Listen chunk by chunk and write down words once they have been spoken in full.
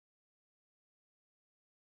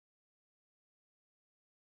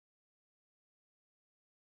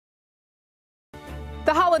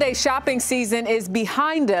The holiday shopping season is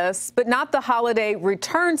behind us, but not the holiday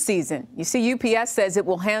return season. You see, UPS says it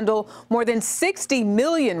will handle more than 60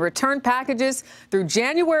 million return packages through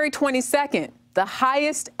January 22nd, the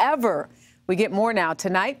highest ever. We get more now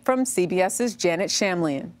tonight from CBS's Janet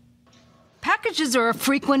Shamlian. Packages are a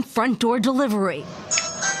frequent front door delivery.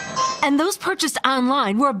 And those purchased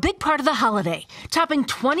online were a big part of the holiday, topping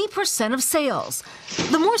 20% of sales.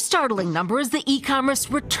 The more startling number is the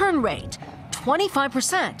e-commerce return rate,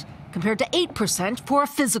 25% compared to 8% for a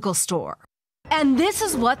physical store. And this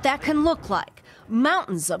is what that can look like.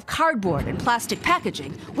 Mountains of cardboard and plastic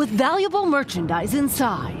packaging with valuable merchandise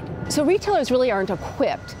inside. So retailers really aren't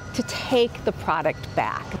equipped to take the product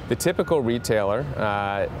back. The typical retailer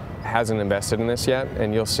hasn't invested in this yet,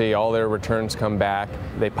 and you'll see all their returns come back.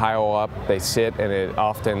 They pile up, they sit, and it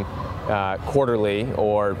often quarterly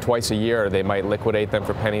or twice a year they might liquidate them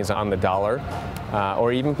for pennies on the dollar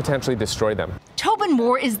or even potentially destroy them. Tobin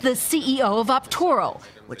Moore is the CEO of Optoro,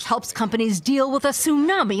 which helps companies deal with a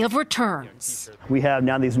tsunami of returns. We have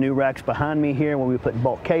now these new racks behind me here where we put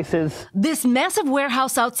bulk cases. This massive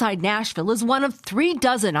warehouse outside Nashville is one of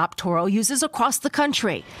 36 Optoro uses across the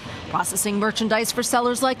country, processing merchandise for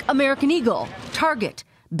sellers like American Eagle, Target,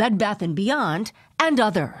 Bed Bath & Beyond, and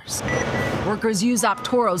others. Workers use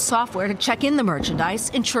Optoro's software to check in the merchandise,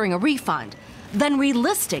 ensuring a refund, then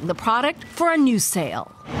relisting the product for a new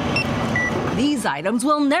sale. These items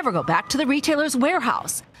will never go back to the retailer's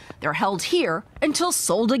warehouse. They're held here until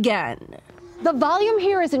sold again. The volume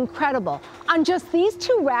here is incredible. On just these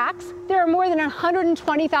two racks, there are more than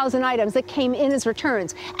 120,000 items that came in as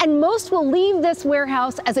returns, and most will leave this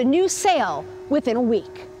warehouse as a new sale within a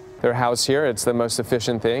week. They're housed here. It's the most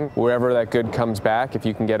efficient thing. Wherever that good comes back, if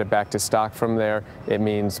you can get it back to stock from there, it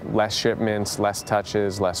means less shipments, less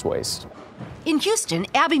touches, less waste. In Houston,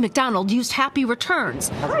 Abby McDonald used Happy Returns,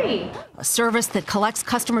 Hi. a service that collects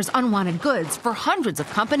customers' unwanted goods for hundreds of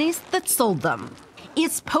companies that sold them.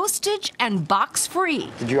 It's postage and box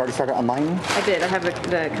free. Did you already start it online? I did. I have the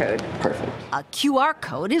code. Perfect. A QR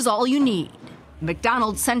code is all you need.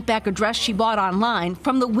 McDonald sent back a dress she bought online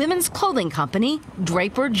from the women's clothing company,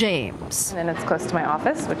 Draper James. And then it's close to my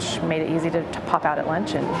office, which made it easy to pop out at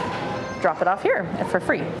lunch and drop it off here for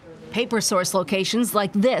free. Paper Source locations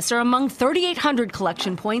like this are among 3,800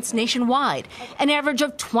 collection points nationwide, an average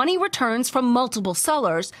of 20 returns from multiple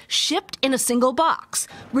sellers shipped in a single box,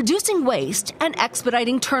 reducing waste and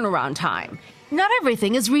expediting turnaround time. Not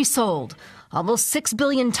everything is resold. Almost 6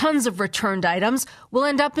 billion tons of returned items will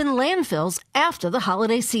end up in landfills after the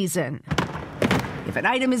holiday season. If an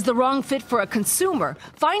item is the wrong fit for a consumer,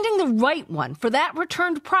 finding the right one for that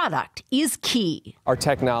returned product is key. Our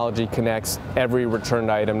technology connects every returned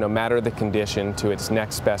item, no matter the condition, to its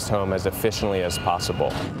next best home as efficiently as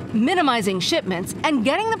possible. Minimizing shipments and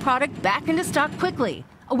getting the product back into stock quickly.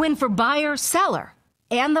 A win for buyer, seller,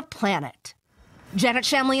 and the planet. Janet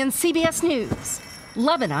Shamlian, CBS News,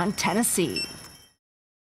 Lebanon, Tennessee.